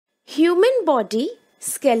Human body,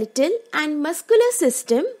 skeletal and muscular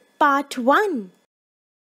system, part 1.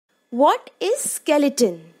 What is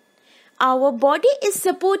skeleton? Our body is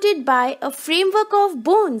supported by a framework of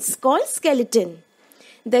bones called skeleton.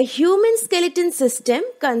 The human skeleton system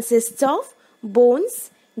consists of bones,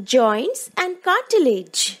 joints and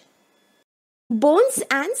cartilage. Bones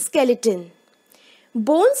and skeleton.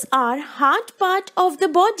 Bones are hard part of the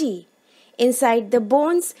body. Inside the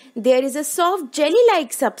bones, there is a soft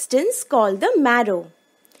jelly-like substance called the marrow.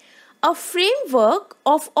 A framework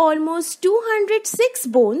of almost 206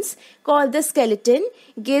 bones called the skeleton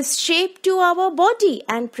gives shape to our body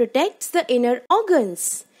and protects the inner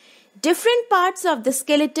organs. Different parts of the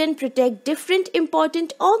skeleton protect different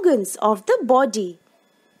important organs of the body.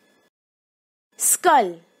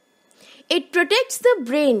 Skull. It protects the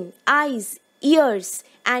brain, eyes, ears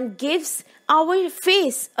and gives our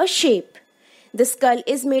face a shape. The skull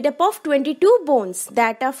is made up of 22 bones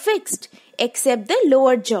that are fixed except the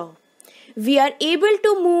lower jaw. We are able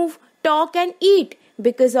to move, talk and eat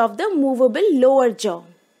because of the movable lower jaw.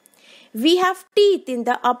 We have teeth in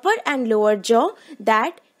the upper and lower jaw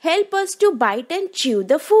that help us to bite and chew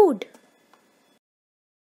the food.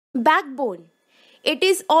 Backbone. It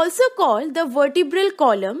is also called the vertebral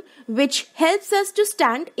column, which helps us to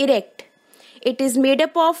stand erect. It is made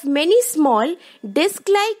up of many small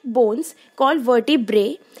disc-like bones called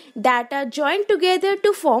vertebrae that are joined together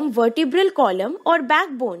to form vertebral column or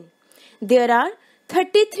backbone. There are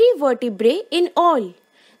 33 vertebrae in all.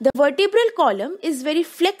 The vertebral column is very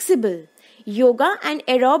flexible. Yoga and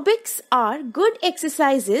aerobics are good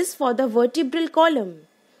exercises for the vertebral column.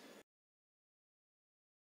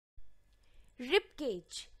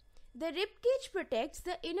 Ribcage. The ribcage protects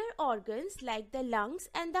the inner organs like the lungs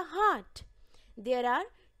and the heart. There are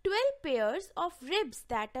 12 pairs of ribs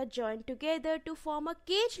that are joined together to form a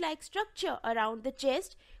cage-like structure around the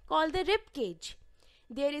chest called the ribcage.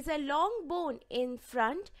 There is a long bone in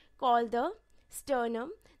front called the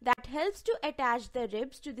sternum that helps to attach the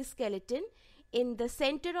ribs to the skeleton in the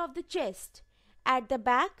center of the chest. At the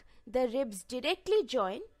back, the ribs directly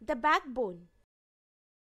join the backbone.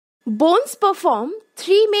 Bones perform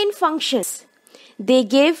three main functions. They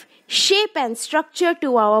give shape and structure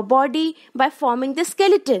to our body by forming the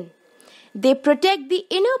skeleton. They protect the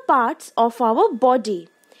inner parts of our body.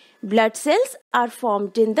 Blood cells are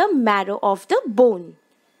formed in the marrow of the bone.